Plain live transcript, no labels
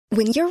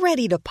When you're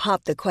ready to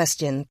pop the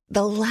question,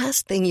 the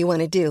last thing you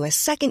want to do is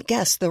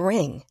second-guess the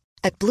ring.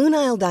 At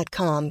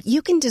BlueNile.com,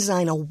 you can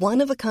design a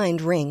one-of-a-kind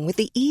ring with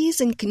the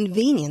ease and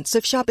convenience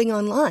of shopping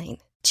online.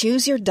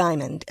 Choose your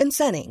diamond and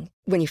setting.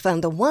 When you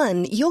find the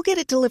one, you'll get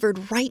it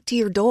delivered right to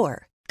your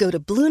door. Go to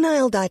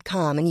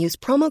BlueNile.com and use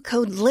promo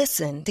code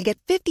LISTEN to get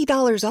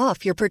 $50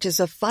 off your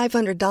purchase of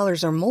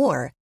 $500 or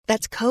more.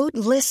 That's code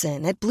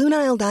LISTEN at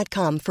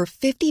BlueNile.com for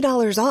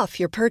 $50 off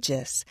your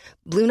purchase.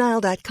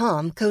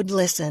 BlueNile.com, code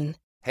LISTEN.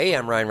 Hey,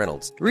 I'm Ryan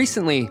Reynolds.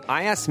 Recently,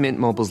 I asked Mint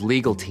Mobile's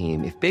legal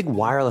team if big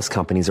wireless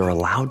companies are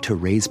allowed to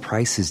raise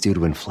prices due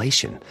to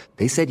inflation.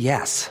 They said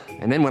yes.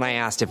 And then when I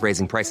asked if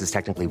raising prices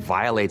technically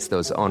violates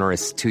those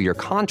onerous two-year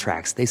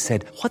contracts, they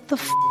said, "What the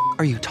f***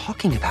 are you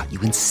talking about,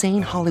 you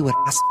insane Hollywood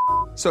ass?"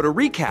 So to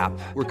recap,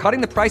 we're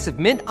cutting the price of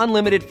Mint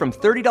Unlimited from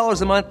 $30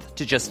 a month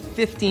to just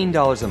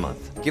 $15 a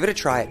month. Give it a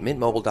try at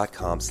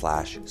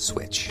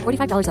mintmobile.com/switch.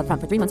 $45 up front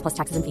for 3 months plus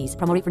taxes and fees.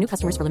 Promo rate for new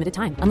customers for limited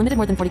time. Unlimited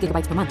more than 40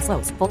 gigabytes per month.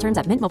 Slows full terms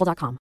at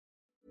mintmobile.com.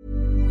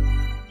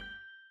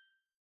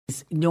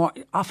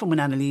 Often when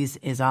Annalise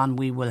is on,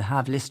 we will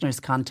have listeners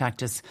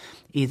contact us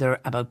either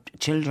about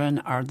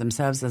children or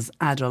themselves as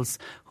adults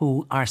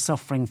who are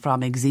suffering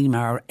from eczema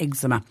or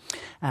eczema,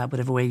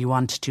 whatever way you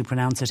want to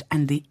pronounce it.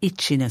 And the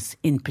itchiness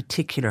in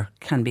particular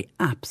can be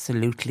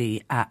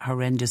absolutely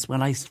horrendous.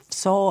 When I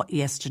saw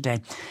yesterday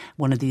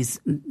one of these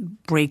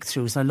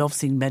breakthroughs, I love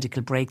seeing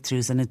medical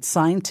breakthroughs, and it's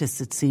scientists,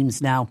 it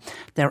seems now,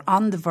 they're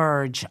on the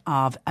verge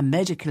of a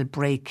medical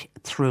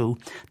breakthrough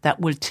that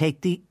will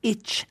take the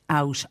itch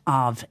out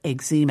of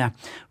eczema.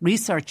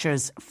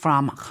 Researchers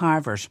from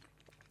Harvard,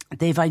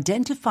 they've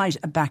identified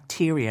a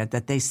bacteria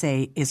that they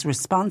say is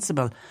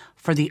responsible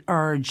for the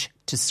urge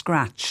to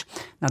scratch.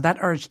 Now, that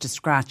urge to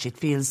scratch, it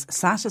feels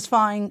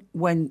satisfying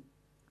when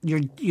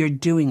you're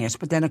doing it,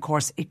 but then of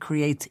course it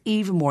creates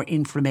even more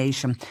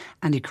inflammation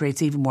and it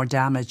creates even more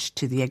damage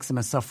to the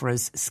eczema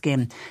sufferer's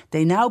skin.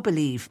 They now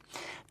believe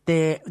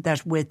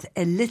that with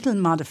a little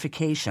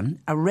modification,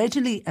 a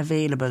readily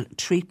available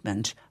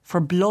treatment for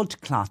blood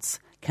clots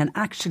can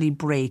actually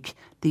break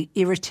the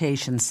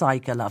irritation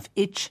cycle of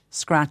itch,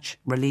 scratch,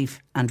 relief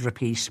and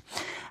repeat.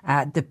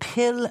 The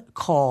pill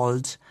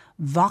called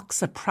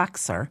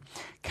Voxapraxor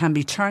can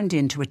be turned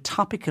into a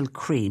topical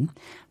cream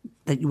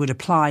that you would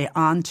apply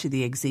onto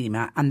the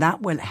eczema, and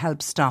that will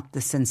help stop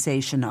the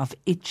sensation of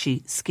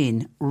itchy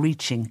skin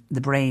reaching the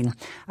brain.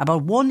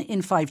 About 1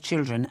 in 5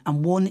 children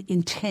and 1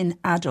 in 10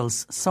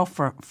 adults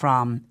suffer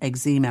from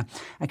eczema,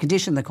 a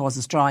condition that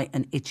causes dry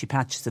and itchy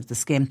patches of the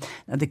skin.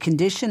 Now, the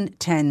condition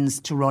tends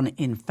to run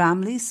in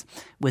families,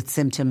 with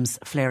symptoms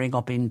flaring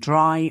up in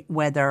dry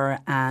weather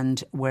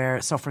and where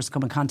sufferers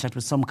come in contact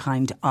with some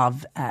kind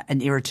of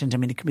an irritant. I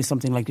mean, it could be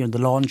something like the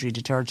laundry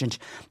detergent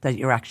that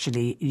you're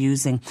actually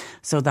using.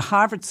 So the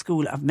Harvard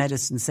School of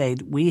Medicine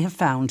said, "We have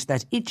found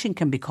that itching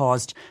can be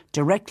caused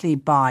directly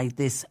by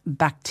this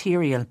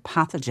bacterial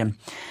pathogen,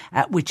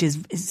 which is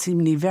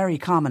seemingly very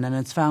common, and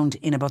it's found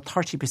in about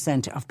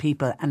 30% of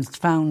people, and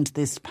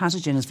this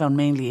pathogen is found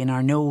mainly in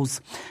our nose."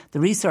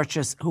 The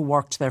researchers who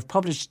worked there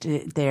published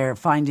their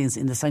findings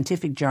in the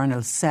scientific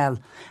journal Cell,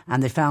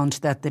 and they found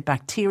that the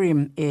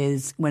bacterium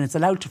is, when it's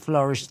allowed to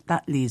flourish,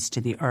 that leads to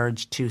the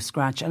urge to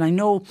scratch. And I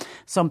know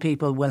some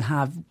people will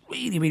have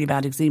really, really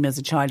bad eczema as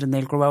a child and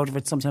they'll grow out of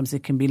it. Sometimes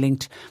it can be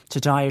linked to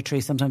dietary,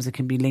 sometimes it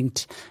can be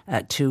linked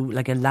to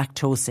like a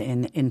lactose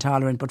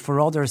intolerant, but for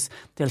others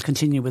they'll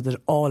continue with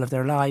it all of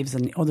their lives,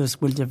 and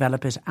others will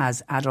develop it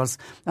as adults.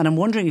 And I'm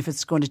wondering if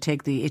it's going to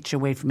take the itch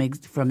away from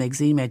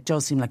eczema. It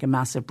does seem like a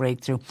massive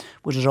breakthrough.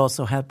 Would it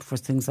also help for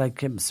things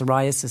like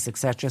psoriasis,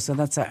 etc.? So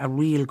that's a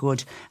real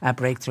good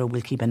breakthrough.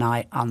 We'll keep an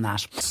eye on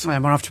that.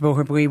 We're off to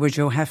Boherbue where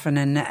Joe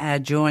Heffernan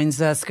joins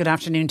us. Good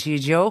afternoon to you,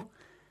 Joe.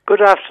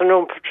 Good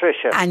afternoon,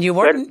 Patricia. And you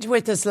weren't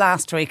with us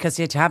last week because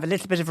you had to have a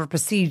little bit of a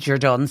procedure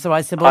done. So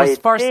I suppose,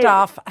 first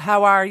off,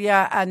 how are you?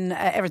 And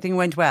everything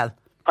went well?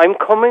 I'm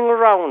coming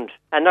around,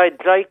 and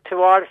I'd like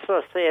to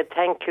also say a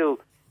thank you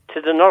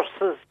to the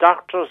nurses,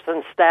 doctors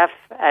and staff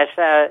at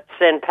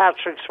St.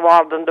 Patrick's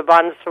Ward and the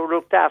Bonds who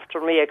looked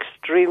after me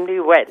extremely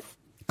well.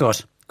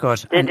 Good.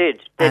 They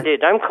did.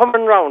 I'm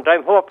coming round.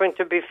 I'm hoping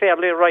to be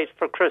fairly right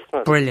for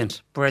Christmas.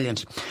 Brilliant.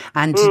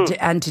 And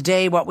and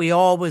today, what we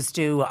always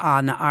do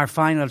on our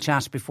final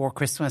chat before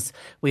Christmas,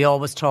 we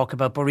always talk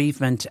about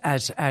bereavement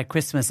at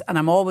Christmas. And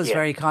I'm always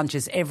very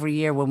conscious every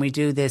year when we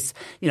do this.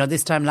 You know,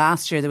 this time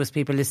last year there was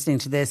people listening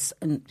to this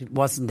and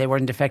they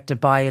weren't affected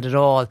by it at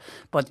all.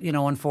 But, you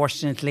know,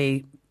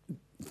 unfortunately,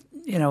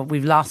 you know,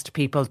 we've lost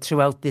people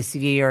throughout this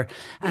year.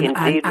 And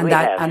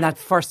that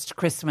first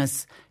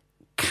Christmas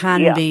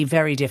can be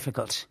very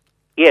difficult.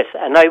 Yes,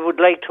 and I would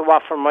like to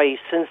offer my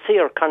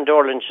sincere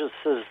condolences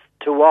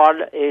to all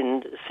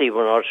in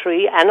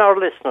C103 and our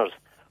listeners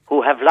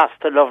who have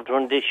lost a loved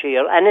one this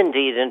year, and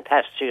indeed in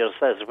past years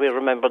as we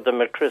remember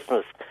them at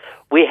Christmas.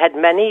 We had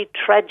many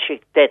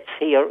tragic deaths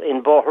here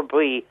in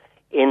Boherbue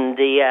in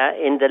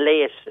the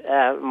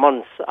late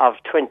months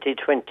of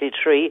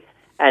 2023,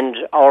 and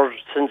our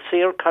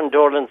sincere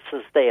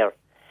condolences there.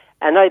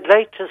 And I'd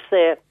like to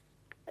say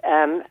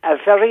a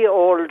very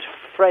old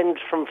friend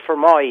from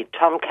Fermoy,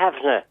 Tom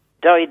Kavanagh,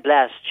 died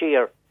last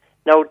year.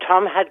 Now,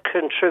 Tom had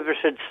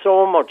contributed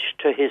so much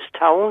to his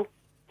town,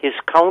 his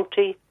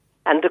county,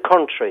 and the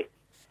country.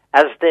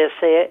 As they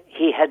say,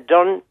 he had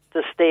done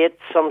the state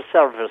some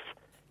service.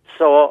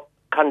 So,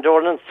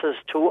 condolences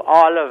to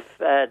all of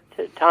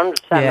Tom's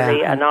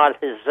family and all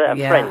his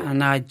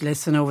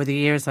friends. And over the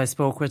years, I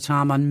spoke with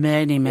Tom on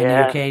many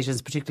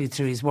occasions, particularly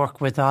through his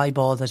work with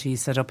Eyeball that he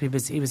set up. He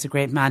was a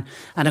great man.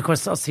 And of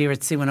course, us here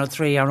at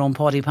C103, our own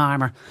Paddy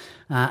Palmer,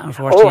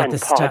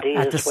 unfortunately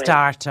at the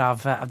start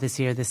of this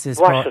year. This is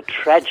what a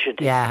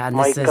tragedy! Yeah, and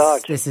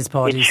this is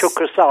Paddy's. It shook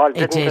us all,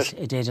 didn't it?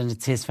 It did, and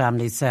it's his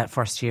family's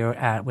first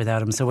year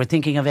without him. So we're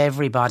thinking of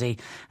everybody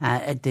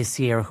this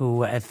year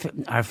who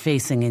are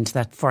facing into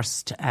that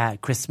first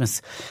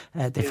Christmas,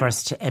 the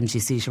first empty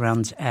seat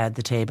around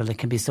the table. It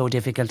can be so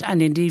difficult,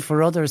 and indeed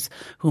for others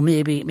who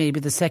maybe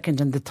the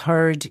second and the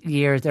third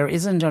year, there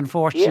isn't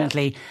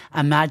unfortunately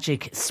a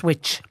magic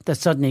switch that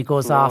suddenly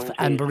goes off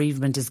and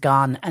bereavement is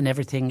gone and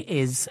everything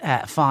is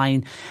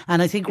fine.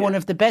 And I think one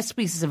of the best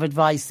pieces of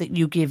advice that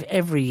you give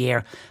every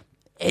year,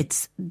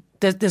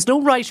 there's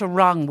no right or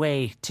wrong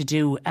way to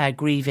do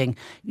grieving.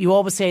 You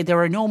always say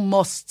there are no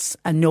musts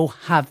and no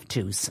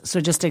have-tos. So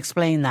just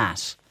explain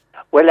that.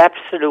 Well,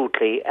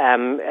 absolutely.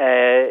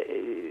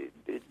 The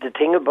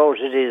thing about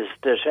it is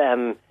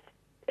that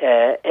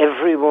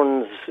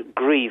everyone's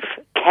grief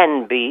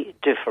can be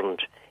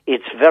different.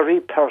 It's very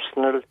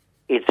personal.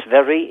 It's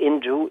very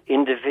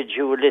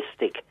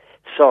individualistic.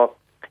 So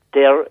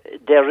there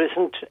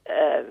isn't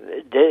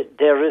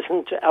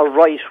a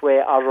right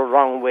way or a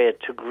wrong way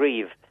to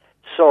grieve.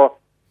 So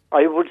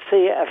I would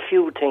say a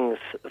few things.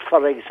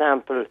 For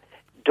example,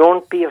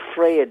 don't be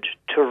afraid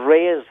to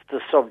raise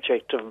the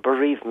subject of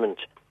bereavement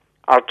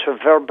or to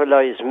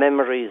verbalise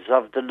memories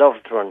of the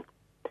loved one.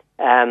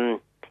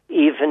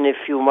 Even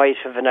if you might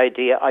have an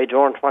idea, I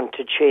don't want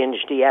to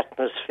change the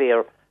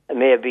atmosphere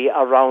maybe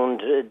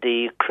around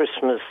the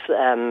Christmas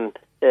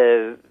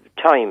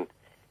time.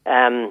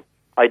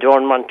 I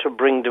don't want to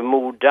bring the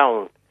mood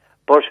down.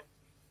 But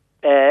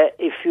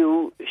if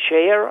you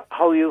share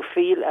how you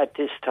feel at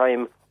this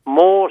time,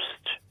 most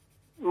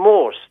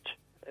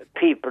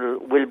people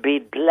will be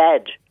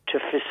glad to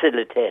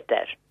facilitate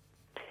that.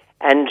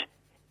 And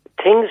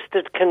things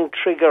that can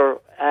trigger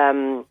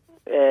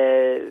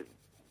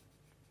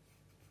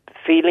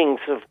feelings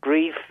of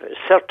grief,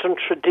 certain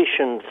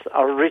traditions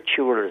or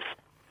rituals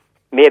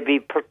may be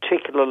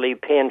particularly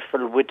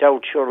painful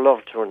without your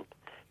loved one.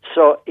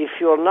 So if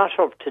you're not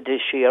up to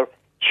this year,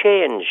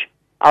 change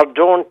or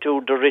don't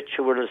do the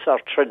rituals or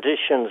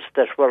traditions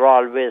that were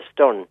always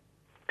done.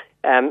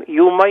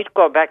 You might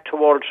go back to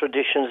old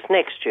traditions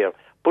next year,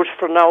 but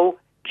for now,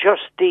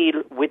 just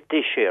deal with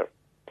this year.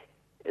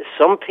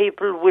 Some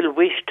people will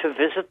wish to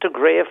visit the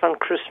grave on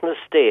Christmas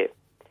Day.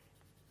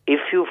 If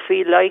you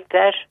feel like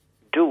that,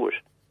 do it.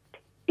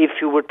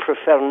 If you would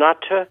prefer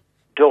not to,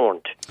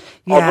 don't.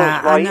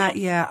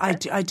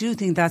 I do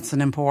think that's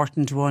an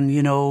important one.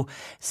 You know,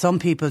 some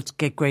people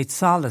get great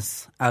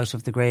solace out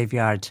of the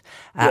graveyard.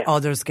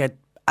 Others get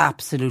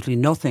absolutely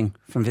nothing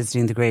from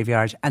visiting the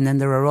graveyard. And then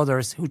there are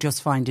others who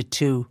just find it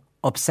too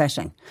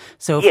upsetting.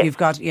 So if you've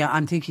got,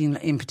 I'm thinking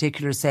in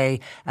particular,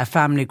 say, a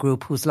family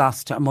group who's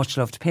lost a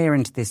much-loved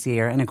parent this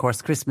year, and of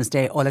course Christmas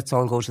Day, let's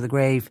all go to the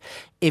grave.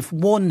 If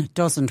one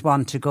doesn't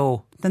want to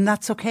go, then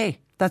that's okay.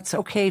 That's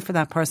okay for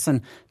that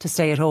person to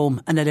stay at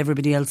home and let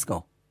everybody else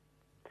go.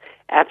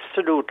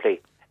 Absolutely.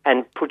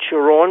 And put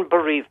your own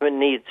bereavement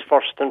needs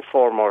first and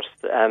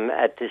foremost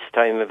at this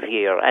time of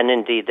year, and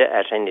indeed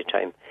at any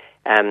time.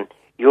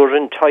 You're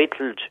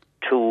entitled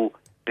to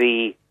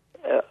be,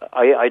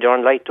 I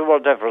don't like the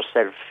word ever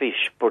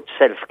selfish, but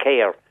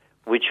self-care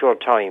with your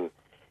time.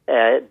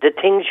 The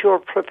things you're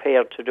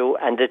prepared to do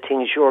and the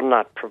things you're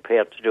not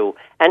prepared to do.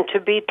 And to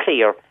be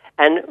clear,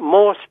 and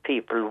most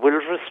people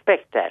will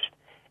respect that.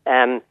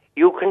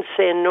 You can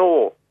say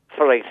no,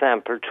 for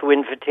example, to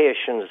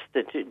invitations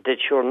that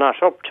you're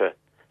not up to.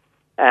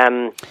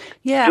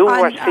 Do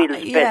what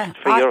feels best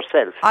for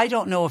yourself. I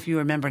don't know if you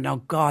remember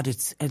now, God,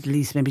 it's at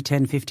least maybe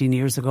 10, 15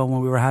 years ago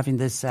when we were having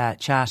this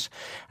chat,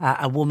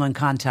 a woman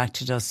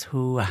contacted us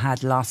who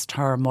had lost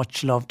her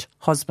much-loved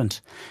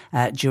husband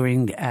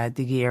during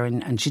the year,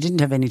 and she didn't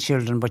have any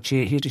children, but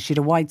she had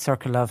a wide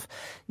circle of,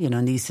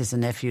 nieces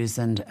and nephews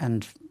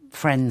and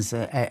friends,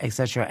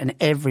 etc., and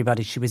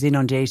everybody. She was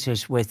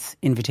inundated with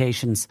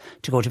invitations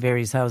to go to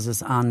various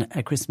houses on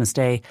Christmas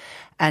Day,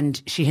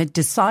 and she had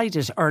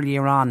decided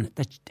earlier on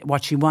that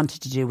what she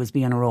wanted to do was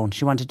be on her own.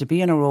 She wanted to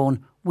be on her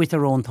own with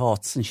her own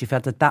thoughts, and she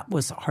felt that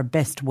was her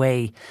best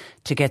way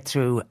to get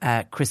through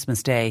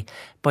Christmas Day.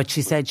 But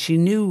she said she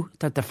knew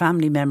that the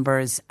family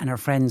members and her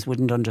friends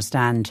wouldn't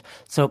understand,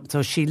 so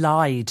she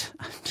lied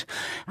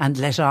and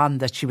let on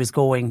that she was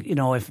going.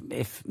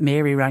 If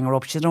Mary rang her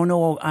up, she said, "Oh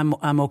no,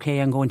 I'm okay,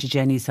 I'm going to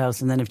Jenny's house."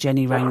 And then if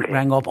Jenny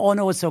rang up, "Oh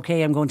no, it's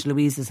okay, I'm going to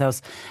Louise's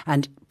house."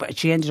 But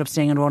she ended up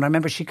staying on her own. I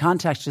remember she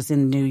contacted us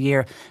in the new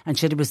year and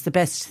said it was the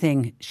best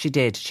thing she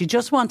did. She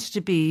just wanted to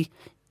be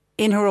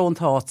in her own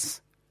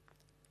thoughts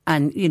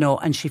And, you know,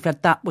 and she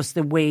felt that was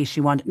the way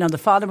she wanted. Now, the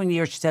following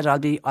year, she said, I'll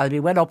be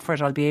well up for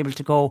it. I'll be able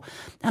to go.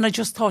 And I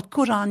just thought,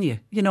 good on you.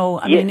 You know,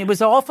 I mean, it was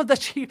awful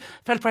that she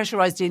felt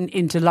pressurised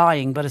into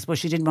lying, but I suppose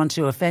she didn't want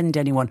to offend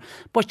anyone.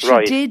 But she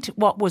did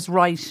what was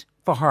right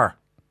for her.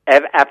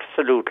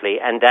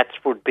 Absolutely. And that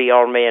would be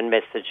our main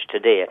message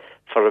today,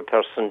 for a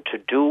person to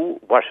do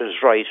what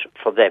is right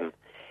for them.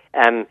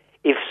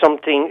 If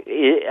something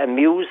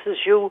amuses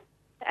you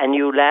and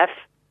you laugh,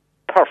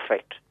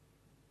 perfect.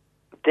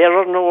 There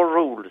are no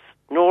rules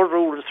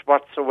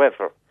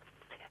whatsoever.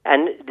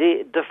 And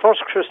the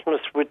first Christmas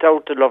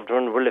without the loved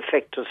one will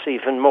affect us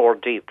even more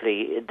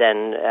deeply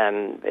than,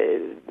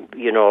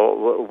 you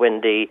know, when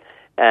the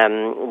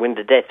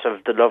death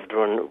of the loved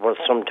one was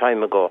some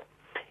time ago.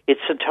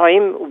 It's a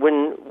time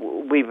when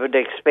we would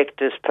expect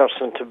this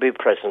person to be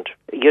present.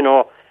 You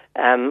know,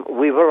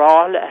 we were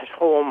all at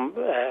home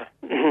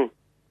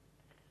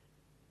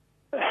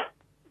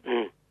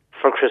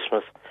for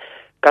Christmas.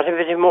 Got a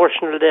bit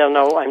emotional there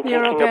now. I'm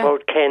thinking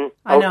about Ken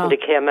out in the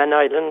Cayman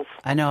Islands.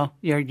 I know.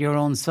 Your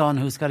own son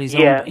who's got his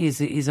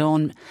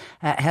own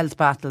health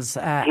battles.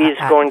 He's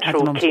going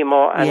through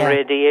chemo and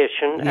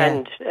radiation,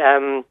 and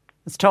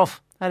it's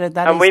tough.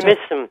 And we miss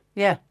him.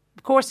 Yeah,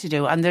 of course you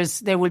do. And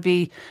there will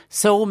be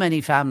so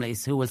many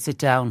families who will sit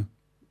down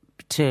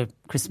to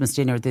Christmas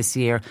dinner this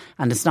year,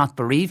 and it's not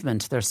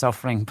bereavement they're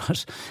suffering,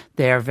 but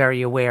they're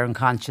very aware and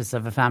conscious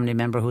of a family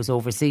member who's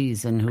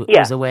overseas and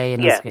who's away.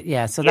 And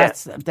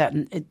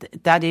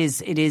that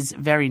is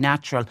very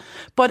natural.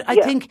 But I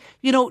think,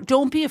 you know,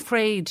 don't be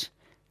afraid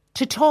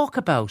to talk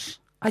about.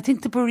 I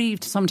think the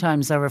bereaved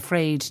sometimes are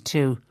afraid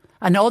to,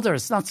 and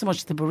others, not so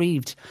much the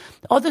bereaved,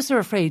 others are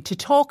afraid to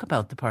talk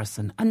about the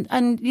person,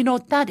 and you know,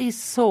 that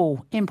is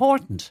so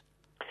important.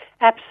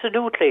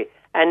 Absolutely.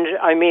 And,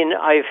 I mean,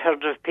 I've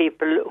heard of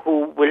people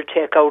who will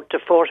take out the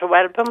photo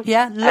album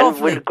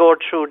and will go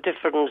through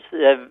different,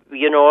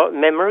 you know,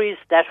 memories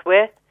that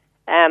way.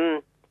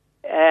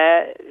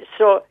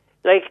 So,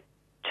 like,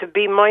 to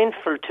be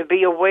mindful, to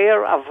be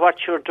aware of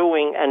what you're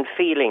doing and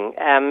feeling,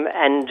 and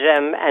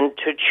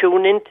to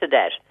tune into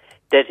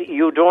that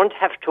you don't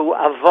have to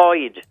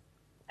avoid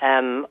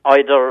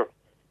either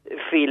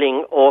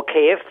feeling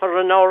okay for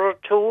an hour or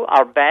two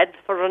or bad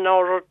for an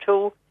hour or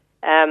two.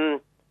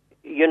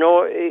 You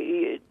know,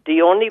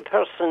 the only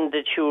person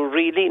that you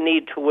really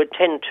need to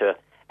attend to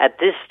at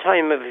this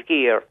time of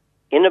year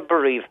in a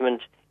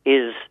bereavement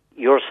is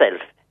yourself.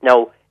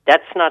 Now,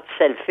 that's not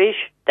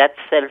selfish, that's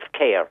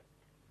self-care.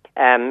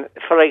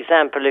 For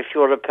example, if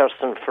you're a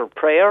person for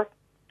prayer,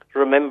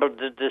 remember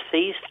the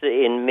deceased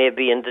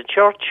maybe in the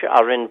church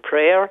or in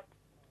prayer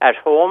at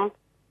home.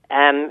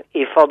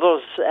 If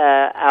others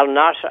are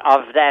not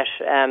of that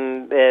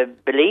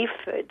belief,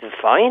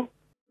 fine.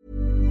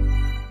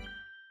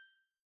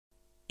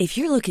 If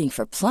you're looking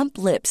for plump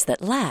lips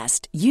that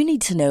last, you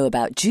need to know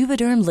about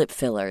Juvederm lip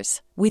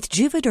fillers. With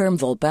Juvederm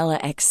Volbella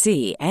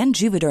XC and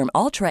Juvederm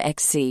Ultra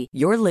XC,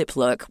 your lip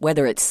look,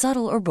 whether it's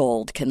subtle or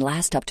bold, can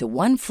last up to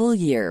 1 full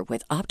year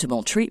with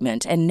optimal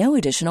treatment and no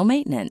additional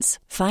maintenance.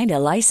 Find a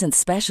licensed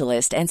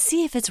specialist and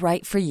see if it's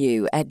right for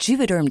you at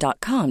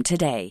Juvederm.com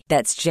today.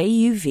 That's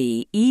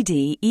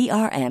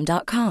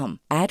JUVEDERM.com.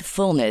 Add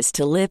fullness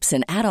to lips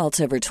in adults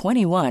over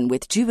 21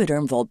 with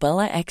Juvederm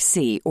Volbella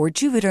XC or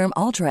Juvederm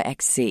Ultra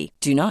XC.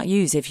 Do not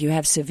use if you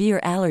have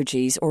severe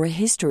allergies or a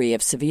history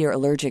of severe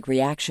allergic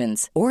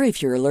reactions, or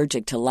if you're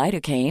allergic to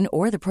lidocaine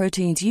or the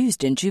proteins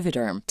used in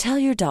Juvederm. Tell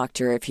your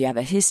doctor if you have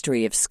a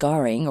history of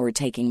scarring or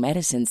taking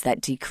medicines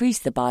that decrease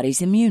the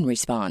body's immune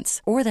response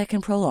or that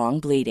can prolong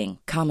bleeding.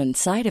 Common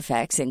side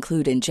effects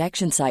include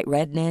injection site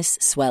redness,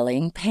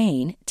 swelling,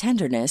 pain,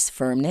 tenderness,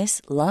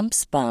 firmness,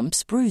 lumps,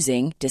 bumps,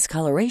 bruising,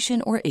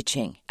 discoloration, or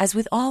itching. As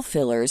with all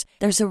fillers,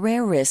 there's a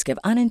rare risk of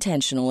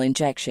unintentional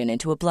injection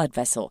into a blood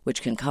vessel,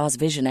 which can cause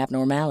vision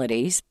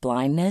abnormalities,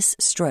 blindness,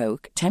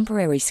 stroke,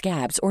 temporary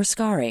scabs, or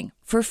scarring.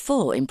 For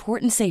full,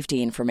 important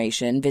safety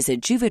information,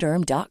 visit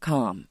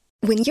Juvederm.com.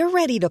 When you're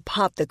ready to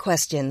pop the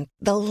question,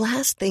 the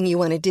last thing you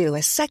want to do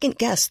is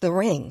second-guess the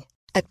ring.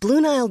 At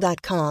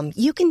BlueNile.com,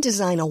 you can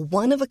design a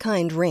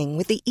one-of-a-kind ring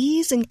with the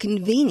ease and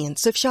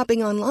convenience of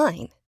shopping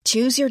online.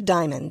 Choose your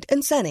diamond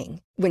and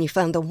setting. When you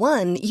find the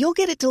one, you'll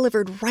get it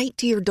delivered right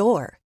to your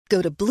door.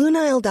 Go to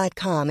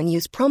BlueNile.com and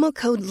use promo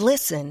code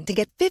LISTEN to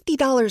get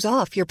 $50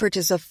 off your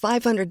purchase of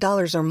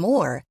 $500 or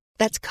more.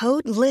 That's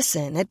code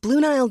LISTEN at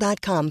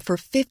BlueNile.com for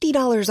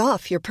 $50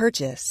 off your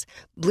purchase.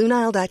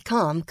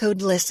 BlueNile.com,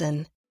 code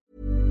LISTEN.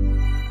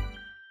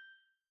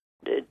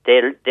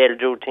 They'll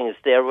do things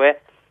their way.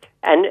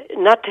 And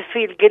not to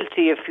feel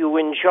guilty if you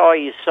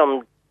enjoy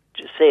some,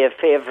 say, a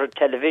favourite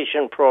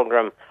television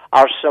programme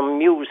or some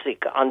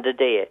music on the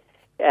day.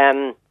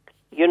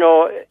 You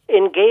know,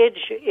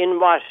 engage in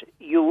what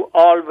you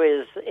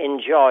always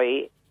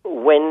enjoy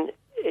when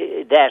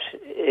that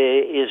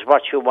is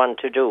what you want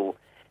to do.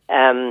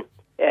 And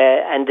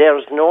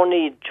there's no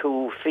need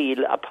to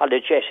feel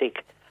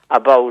apologetic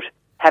about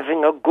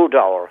having a good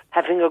hour,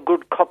 having a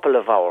good couple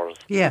of hours.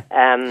 Yeah.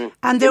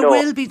 And there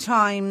will be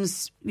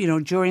times, you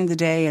know, during the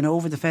day and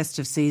over the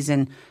festive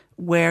season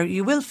where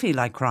you will feel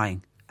like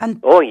crying. And,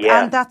 oh,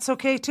 yeah. And that's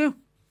okay too?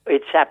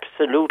 It's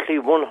absolutely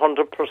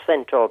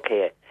 100%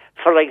 okay.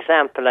 For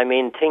example, I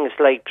mean, things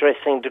like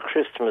dressing the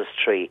Christmas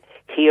tree,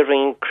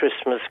 hearing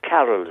Christmas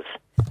carols.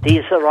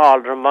 These are all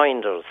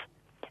reminders.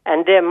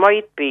 And they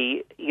might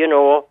be,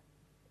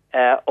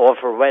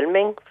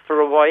 overwhelming for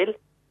a while.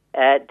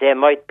 They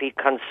might be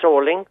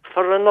consoling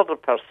for another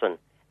person.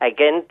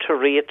 Again, to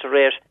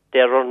reiterate,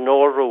 there are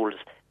no rules.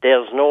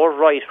 There's no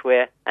right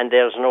way and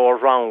there's no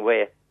wrong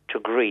way to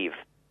grieve.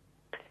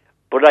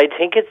 But I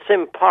think it's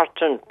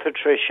important,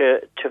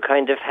 Patricia, to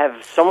kind of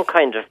have some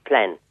kind of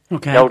plan.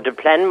 Okay. Now, the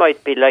plan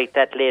might be like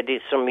that lady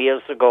some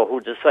years ago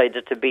who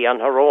decided to be on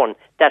her own.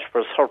 That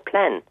was her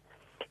plan.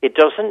 It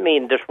doesn't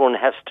mean that one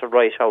has to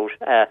write out,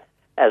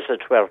 as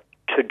it were,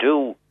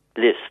 to-do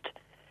list.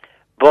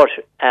 But,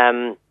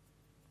 and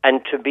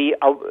to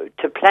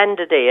plan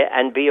the day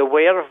and be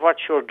aware of what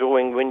you're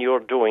doing when you're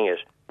doing it.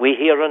 We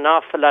hear an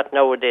awful lot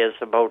nowadays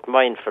about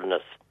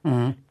mindfulness.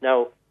 Mm-hmm.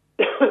 Now,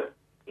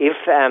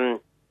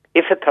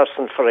 if a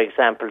person, for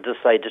example,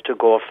 decided to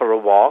go for a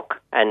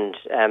walk, and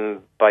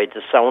by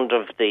the sound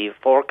of the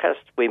forecast,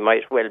 we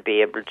might well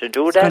be able to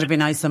do that. It's going to be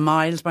nice and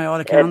mild by all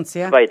accounts,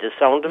 yeah? By the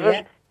sound of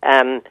it.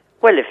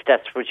 Well, if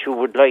that's what you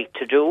would like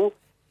to do,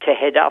 to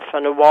head off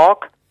on a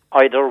walk,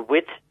 either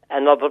with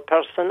another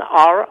person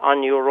or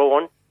on your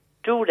own,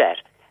 do that.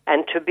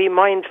 And to be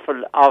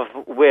mindful of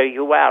where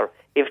you are.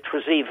 If it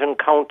was even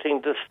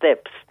counting the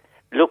steps,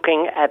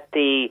 looking at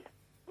the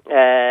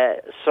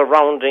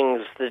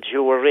surroundings that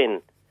you are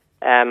in.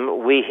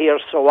 We hear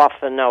so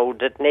often now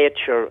that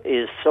nature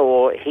is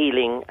so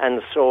healing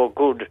and so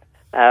good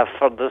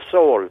for the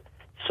soul.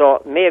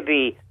 So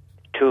maybe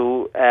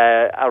to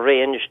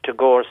arrange to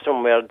go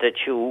somewhere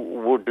that you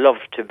would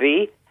love to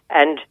be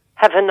and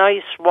have a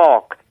nice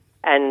walk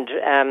and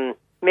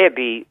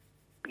maybe,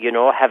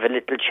 have a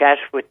little chat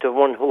with the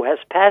one who has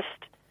passed.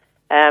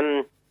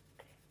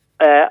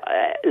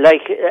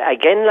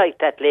 Like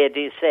that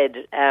lady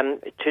said,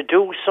 to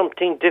do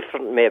something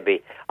different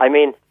maybe. I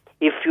mean,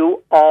 if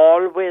you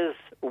always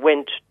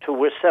went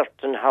to a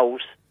certain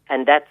house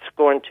and that's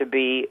going to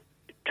be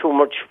too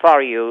much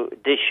for you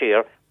this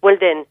year, well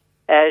then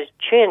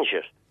change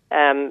it.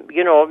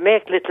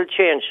 Make little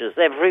changes.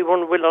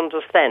 Everyone will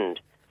understand.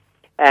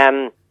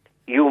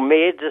 You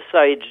may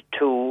decide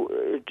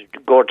to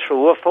go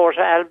through a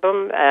photo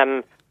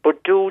album,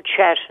 but do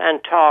chat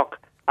and talk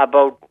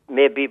about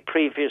maybe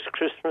previous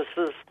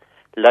Christmases,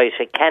 light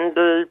a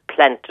candle,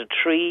 plant a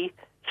tree,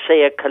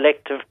 say a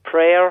collective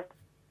prayer,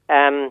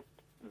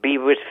 be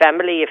with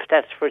family if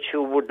that's what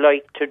you would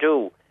like to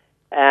do.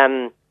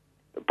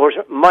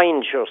 But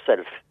mind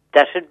yourself.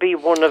 That would be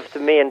one of the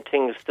main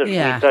things that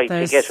we'd like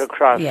to get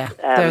across. Yeah,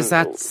 there's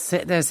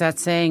that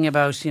saying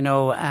about,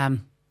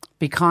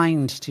 be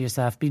kind to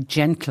yourself, be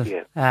gentle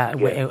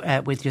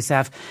with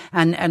yourself.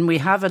 And we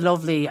have a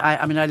lovely,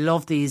 I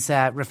love these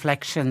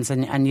reflections,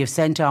 and you've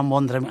sent on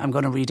one that I'm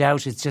going to read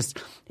out.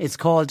 It's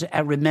called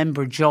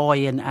Remember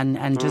Joy,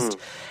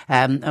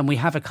 and we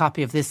have a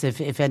copy of this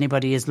if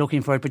anybody is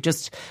looking for it. But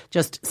just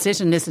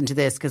sit and listen to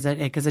this, because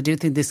I do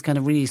think this kind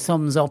of really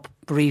sums up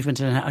bereavement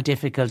and how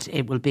difficult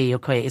it will be.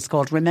 Okay, it's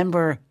called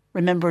Remembered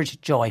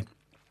Joy.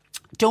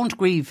 Don't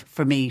grieve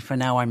for me, for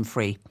now I'm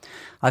free.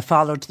 I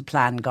followed the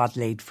plan God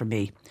laid for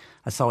me.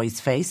 I saw his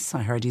face,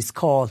 I heard his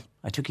call.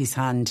 I took his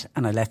hand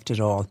and I left it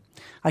all.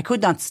 I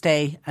could not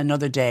stay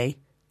another day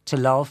to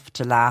love,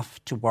 to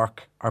laugh, to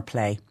work or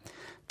play.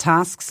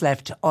 Tasks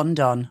left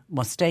undone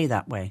must stay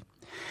that way.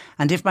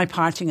 And if my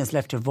parting has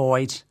left a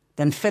void,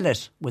 then fill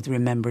it with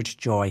remembered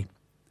joy.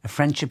 A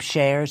friendship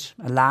shared,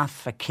 a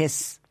laugh, a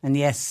kiss, and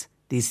yes,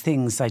 these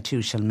things I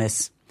too shall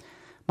miss.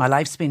 My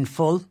life's been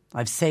full,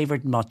 I've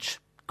savoured much.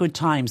 Good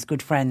times,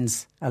 good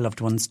friends, a loved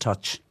one's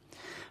touch.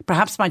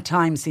 Perhaps my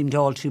time seemed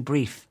all too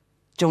brief.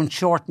 Don't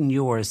shorten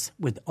yours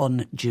with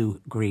undue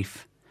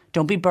grief.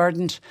 Don't be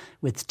burdened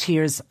with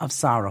tears of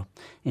sorrow.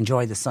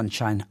 Enjoy the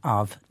sunshine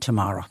of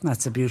tomorrow.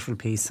 That's a beautiful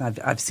piece.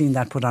 I've seen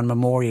that put on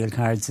memorial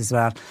cards as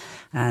well.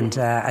 And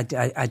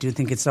I do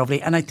think it's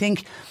lovely. And I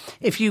think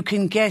if you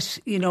can get,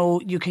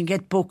 you can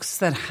get books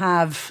that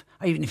have,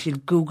 even if you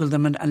Google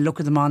them and look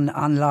at them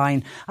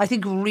online, I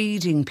think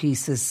reading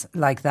pieces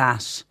like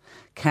that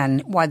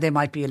while they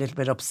might be a little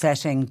bit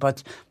upsetting,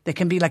 but they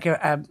can be like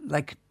a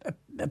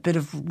bit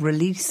of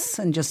release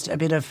and just a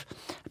bit of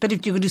you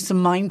can do some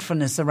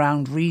mindfulness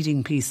around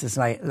reading pieces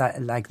like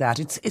that.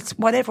 It's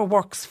whatever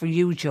works for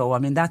you, Joe. I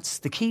mean, that's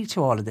the key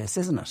to all of this,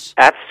 isn't it?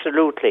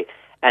 Absolutely.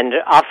 And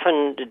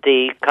often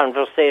the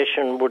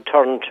conversation would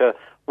turn to,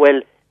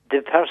 well,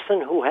 the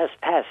person who has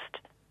passed,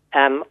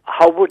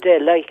 how would they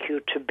like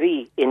you to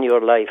be in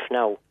your life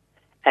now?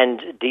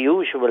 And the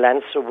usual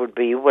answer would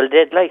be, well,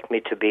 they'd like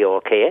me to be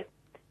okay.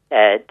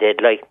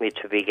 They'd like me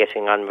to be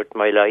getting on with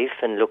my life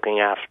and looking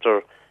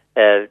after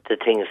the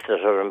things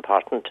that are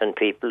important and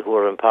people who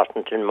are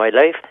important in my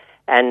life.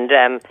 And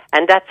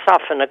that's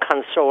often a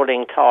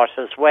consoling thought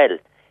as well,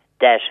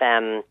 that,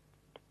 that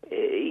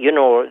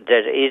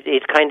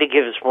it kind of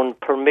gives one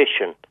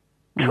permission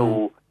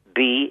to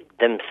be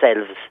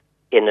themselves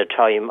in a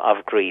time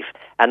of grief.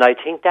 And I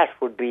think that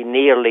would be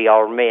nearly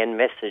our main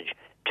message,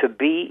 to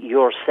be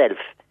yourself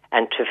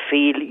and to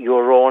feel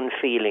your own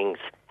feelings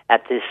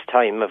at this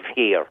time of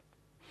year.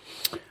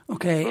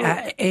 Okay,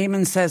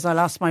 Eamon says, I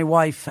lost my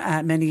wife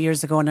many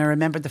years ago, and I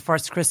remember the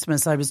first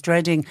Christmas I was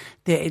dreading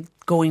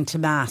going to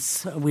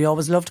Mass. We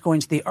always loved going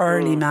to the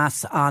early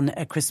Mass on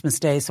a Christmas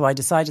Day, so I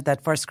decided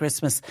that first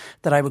Christmas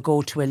that I would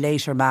go to a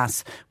later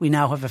Mass. We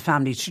now have a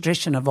family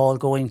tradition of all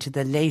going to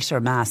the later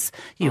Mass.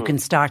 You can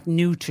start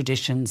new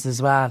traditions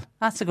as well.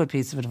 That's a good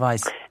piece of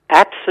advice.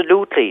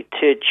 Absolutely,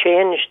 to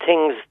change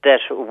things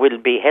that will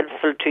be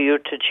helpful to you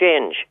to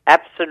change.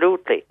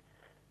 Absolutely.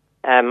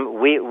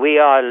 We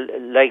all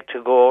like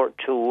to go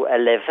to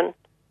 11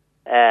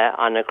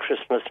 on a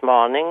Christmas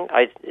morning,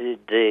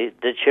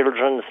 the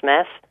children's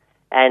mass,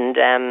 and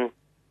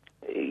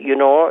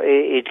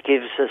it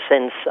gives a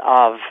sense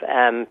of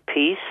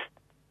peace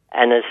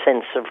and a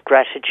sense of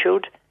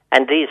gratitude,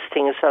 and these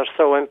things are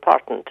so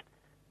important.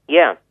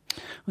 Yeah.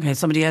 Okay,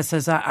 somebody else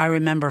says, I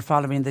remember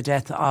following the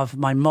death of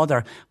my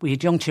mother. We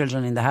had young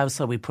children in the house,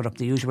 so we put up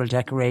the usual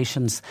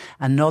decorations.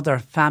 Another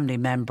family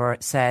member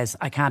says,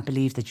 I can't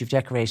believe that you've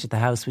decorated the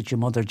house with your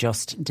mother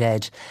just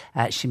dead.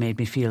 She made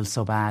me feel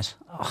so bad.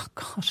 Oh,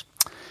 God.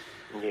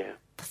 Yeah.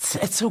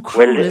 It's so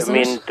cruel, isn't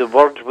it? I mean, the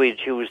word we'd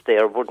use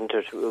there, would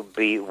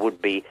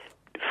be,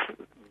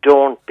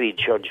 don't be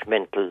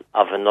judgmental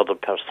of another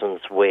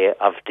person's way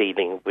of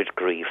dealing with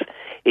grief.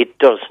 It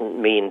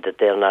doesn't mean that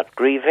they're not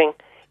grieving.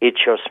 It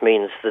just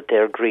means that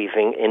they're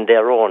grieving in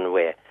their own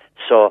way.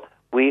 So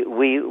we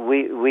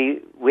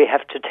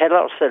have to tell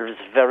ourselves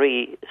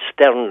very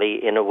sternly,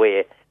 in a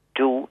way,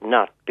 do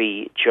not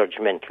be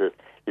judgmental.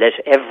 Let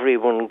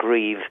everyone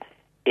grieve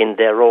in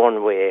their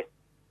own way,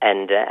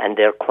 and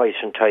they're quite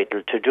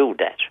entitled to do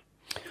that.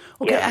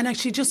 Okay, yeah. And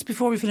actually, just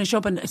before we finish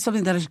up, and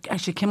something that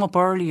actually came up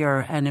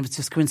earlier, and it was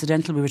just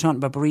coincidental, we were talking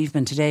about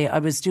bereavement today. I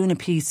was doing a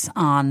piece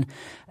on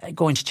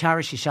going to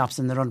charity shops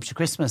in the run-up to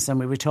Christmas, and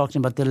we were talking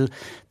about the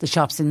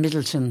shops in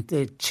Middleton,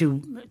 the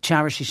 2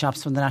 charity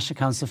shops from the National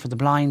Council for the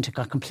Blind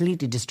got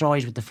completely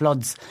destroyed with the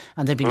floods,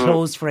 and they've been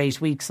closed for 8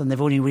 weeks, and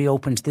they've only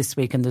reopened this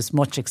week, and there's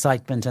much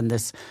excitement, and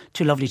there's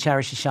 2 lovely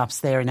charity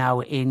shops there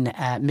now in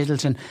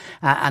Middleton,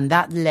 and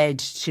that led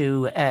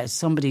to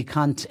somebody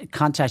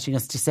contacting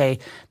us to say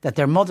that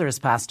their mother has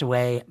passed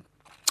away.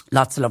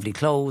 Lots of lovely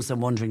clothes,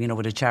 and wondering,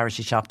 would a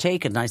charity shop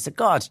take it? And I said,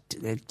 God,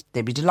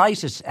 they'd be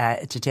delighted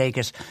to take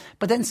it.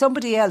 But then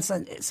somebody else,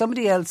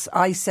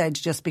 I said,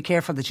 just be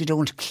careful that you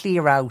don't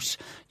clear out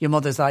your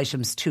mother's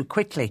items too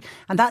quickly.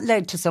 And that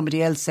led to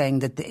somebody else saying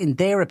that, in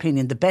their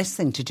opinion, the best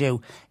thing to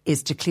do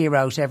is to clear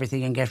out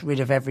everything and get rid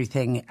of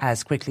everything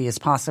as quickly as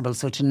possible,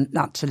 so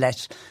not to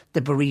let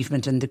the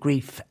bereavement and the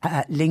grief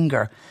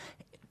linger.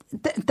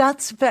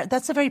 That's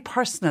a very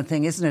personal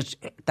thing, isn't it?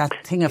 That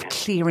thing of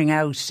clearing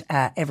out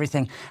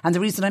everything. And the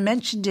reason I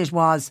mentioned it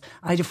was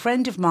I had a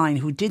friend of mine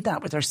who did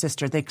that with her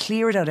sister. They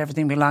cleared out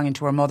everything belonging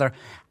to her mother,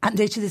 and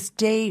they to this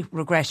day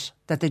regret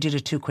that they did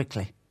it too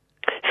quickly.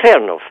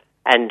 Fair enough.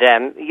 And, a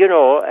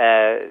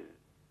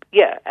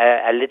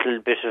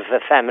little bit of a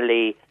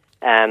family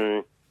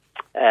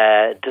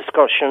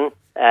discussion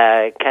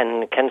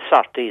can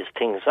sort these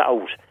things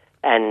out.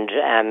 And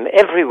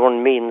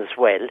everyone means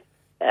well.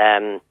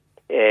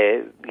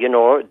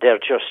 They're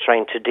just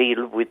trying to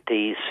deal with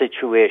the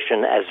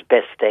situation as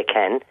best they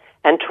can,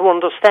 and to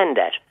understand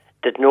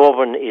that no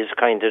one is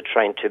kind of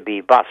trying to be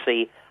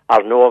bossy,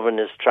 or no one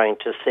is trying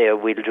to say,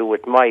 we'll do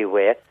it my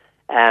way.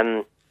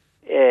 A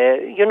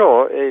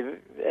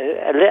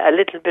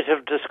little bit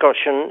of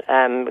discussion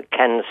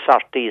can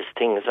sort these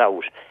things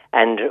out,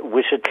 and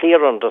with a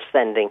clear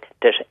understanding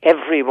that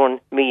everyone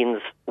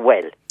means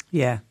well.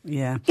 Yeah.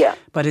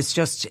 But it's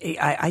just,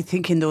 I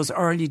think in those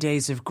early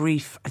days of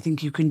grief, I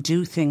think you can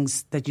do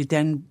things that you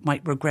then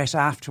might regret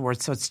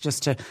afterwards. So it's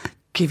just to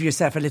give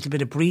yourself a little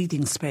bit of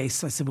breathing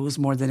space, I suppose,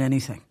 more than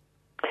anything.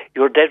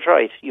 You're dead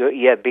right.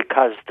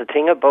 Because the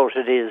thing about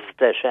it is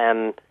that,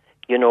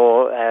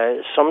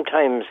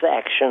 sometimes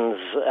actions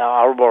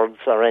or words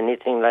or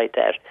anything like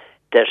that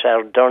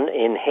are done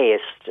in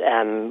haste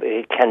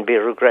can be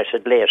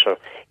regretted later.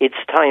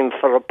 It's time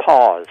for a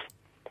pause.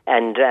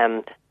 And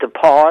the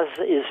pause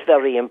is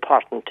very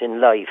important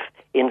in life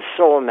in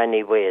so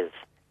many ways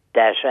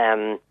that,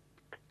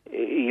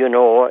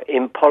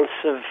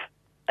 impulsive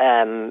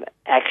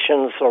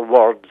actions or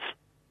words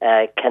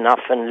can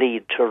often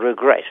lead to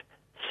regret.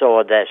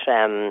 So that,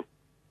 a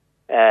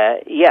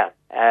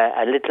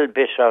little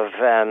bit of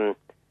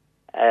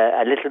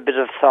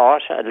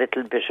thought, a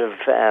little bit of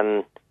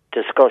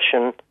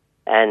discussion,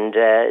 and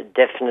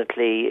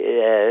definitely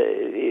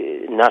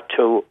not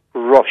to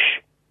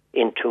rush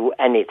into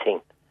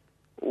anything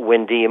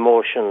when the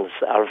emotions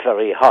are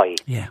very high.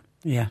 Yeah.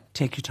 Yeah,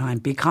 take your time.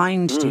 Be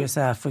kind to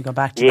yourself. We go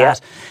back to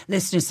that.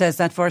 Listener says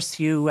that verse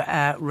you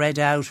read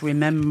out,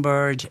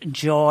 remembered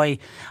joy.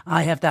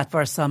 I have that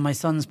verse on my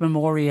son's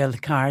memorial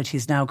card.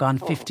 He's now gone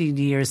 15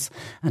 years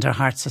and our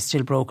hearts are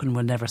still broken.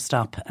 We'll never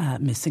stop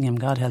missing him.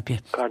 God help you.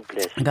 God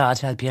bless. God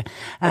help you.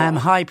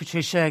 Hi,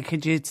 Patricia.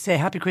 Could you say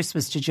Happy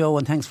Christmas to Joe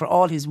and thanks for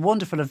all his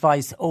wonderful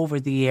advice over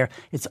the year.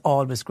 It's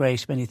always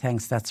great. Many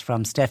thanks. That's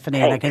from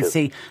Stephanie. And I can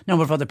see a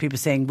number of other people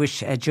saying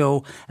wish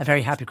Joe a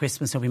very happy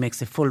Christmas. Hope he makes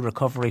a full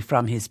recovery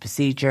from his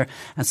procedure.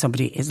 And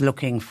somebody is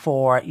looking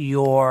for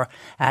your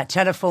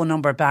telephone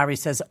number. Barry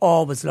says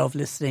always love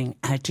listening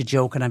to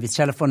Joe. Can I have his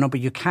telephone number?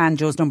 You can.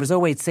 Joe's number is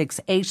 086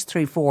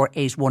 834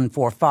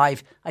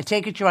 8145. I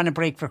take it you're on a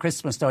break for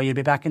Christmas though. You'll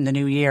be back in the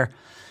new year.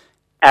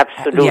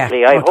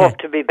 Absolutely. I hope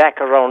to be back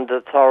around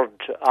the 3rd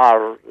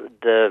or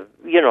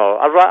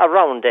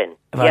around then.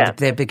 Around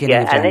the beginning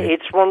of January. And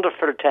it's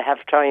wonderful to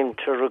have time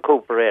to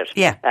recuperate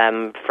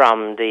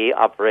from the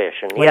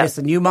operation. Well,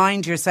 listen, you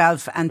mind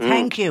yourself and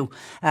thank you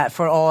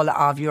for all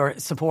of your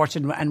support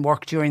and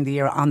work during the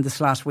year on the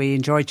slot. We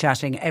enjoy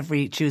chatting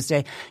every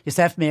Tuesday.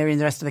 Yourself, Mary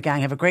and the rest of the gang,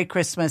 have a great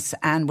Christmas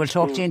and we'll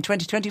talk to you in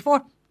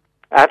 2024.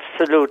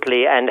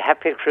 Absolutely, and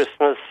happy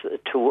Christmas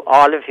to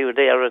all of you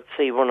there at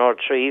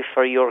C103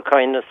 for your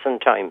kindness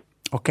and time.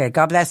 Okay,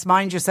 God bless.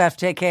 Mind yourself.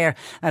 Take care.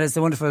 That is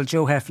the wonderful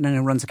Joe Heffernan,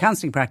 who runs a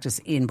counselling practice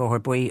in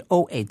Boherbue.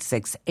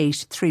 086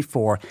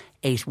 834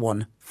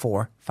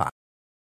 8145.